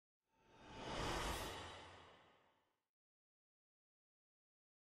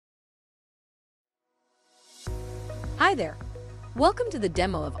Hi there! Welcome to the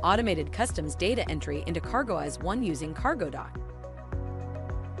demo of automated customs data entry into CargoWise 1 using CargoDoc.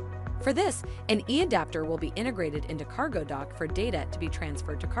 For this, an e-adapter will be integrated into CargoDoc for data to be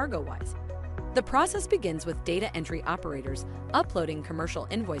transferred to CargoWise. The process begins with data entry operators uploading commercial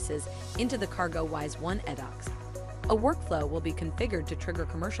invoices into the CargoWise 1 eDocs. A workflow will be configured to trigger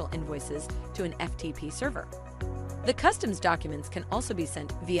commercial invoices to an FTP server. The customs documents can also be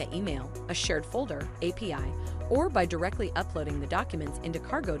sent via email, a shared folder, API, or by directly uploading the documents into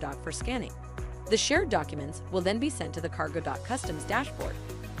CargoDoc for scanning. The shared documents will then be sent to the CargoDoc Customs dashboard.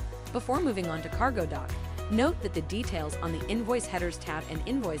 Before moving on to CargoDoc, note that the details on the Invoice Headers tab and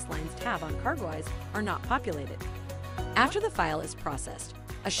Invoice Lines tab on CargoWise are not populated. After the file is processed,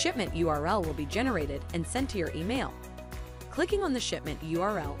 a shipment URL will be generated and sent to your email. Clicking on the shipment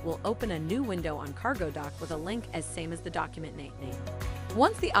URL will open a new window on CargoDoc with a link as same as the document name.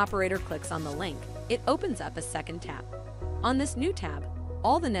 Once the operator clicks on the link, it opens up a second tab. On this new tab,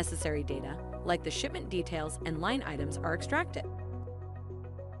 all the necessary data, like the shipment details and line items, are extracted.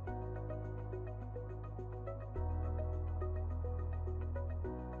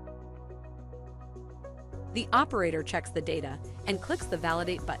 The operator checks the data and clicks the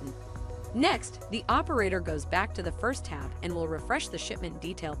Validate button. Next, the operator goes back to the first tab and will refresh the shipment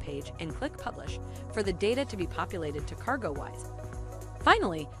detail page and click Publish for the data to be populated to CargoWise.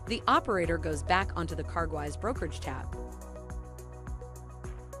 Finally, the operator goes back onto the CargoWise Brokerage tab.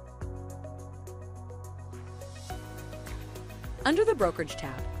 Under the Brokerage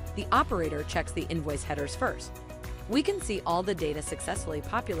tab, the operator checks the invoice headers first. We can see all the data successfully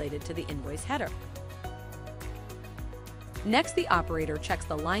populated to the invoice header. Next, the operator checks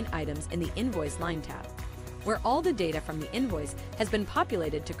the line items in the Invoice Line tab, where all the data from the invoice has been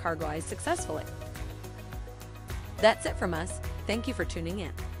populated to CargoWise successfully. That's it from us. Thank you for tuning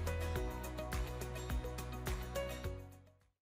in.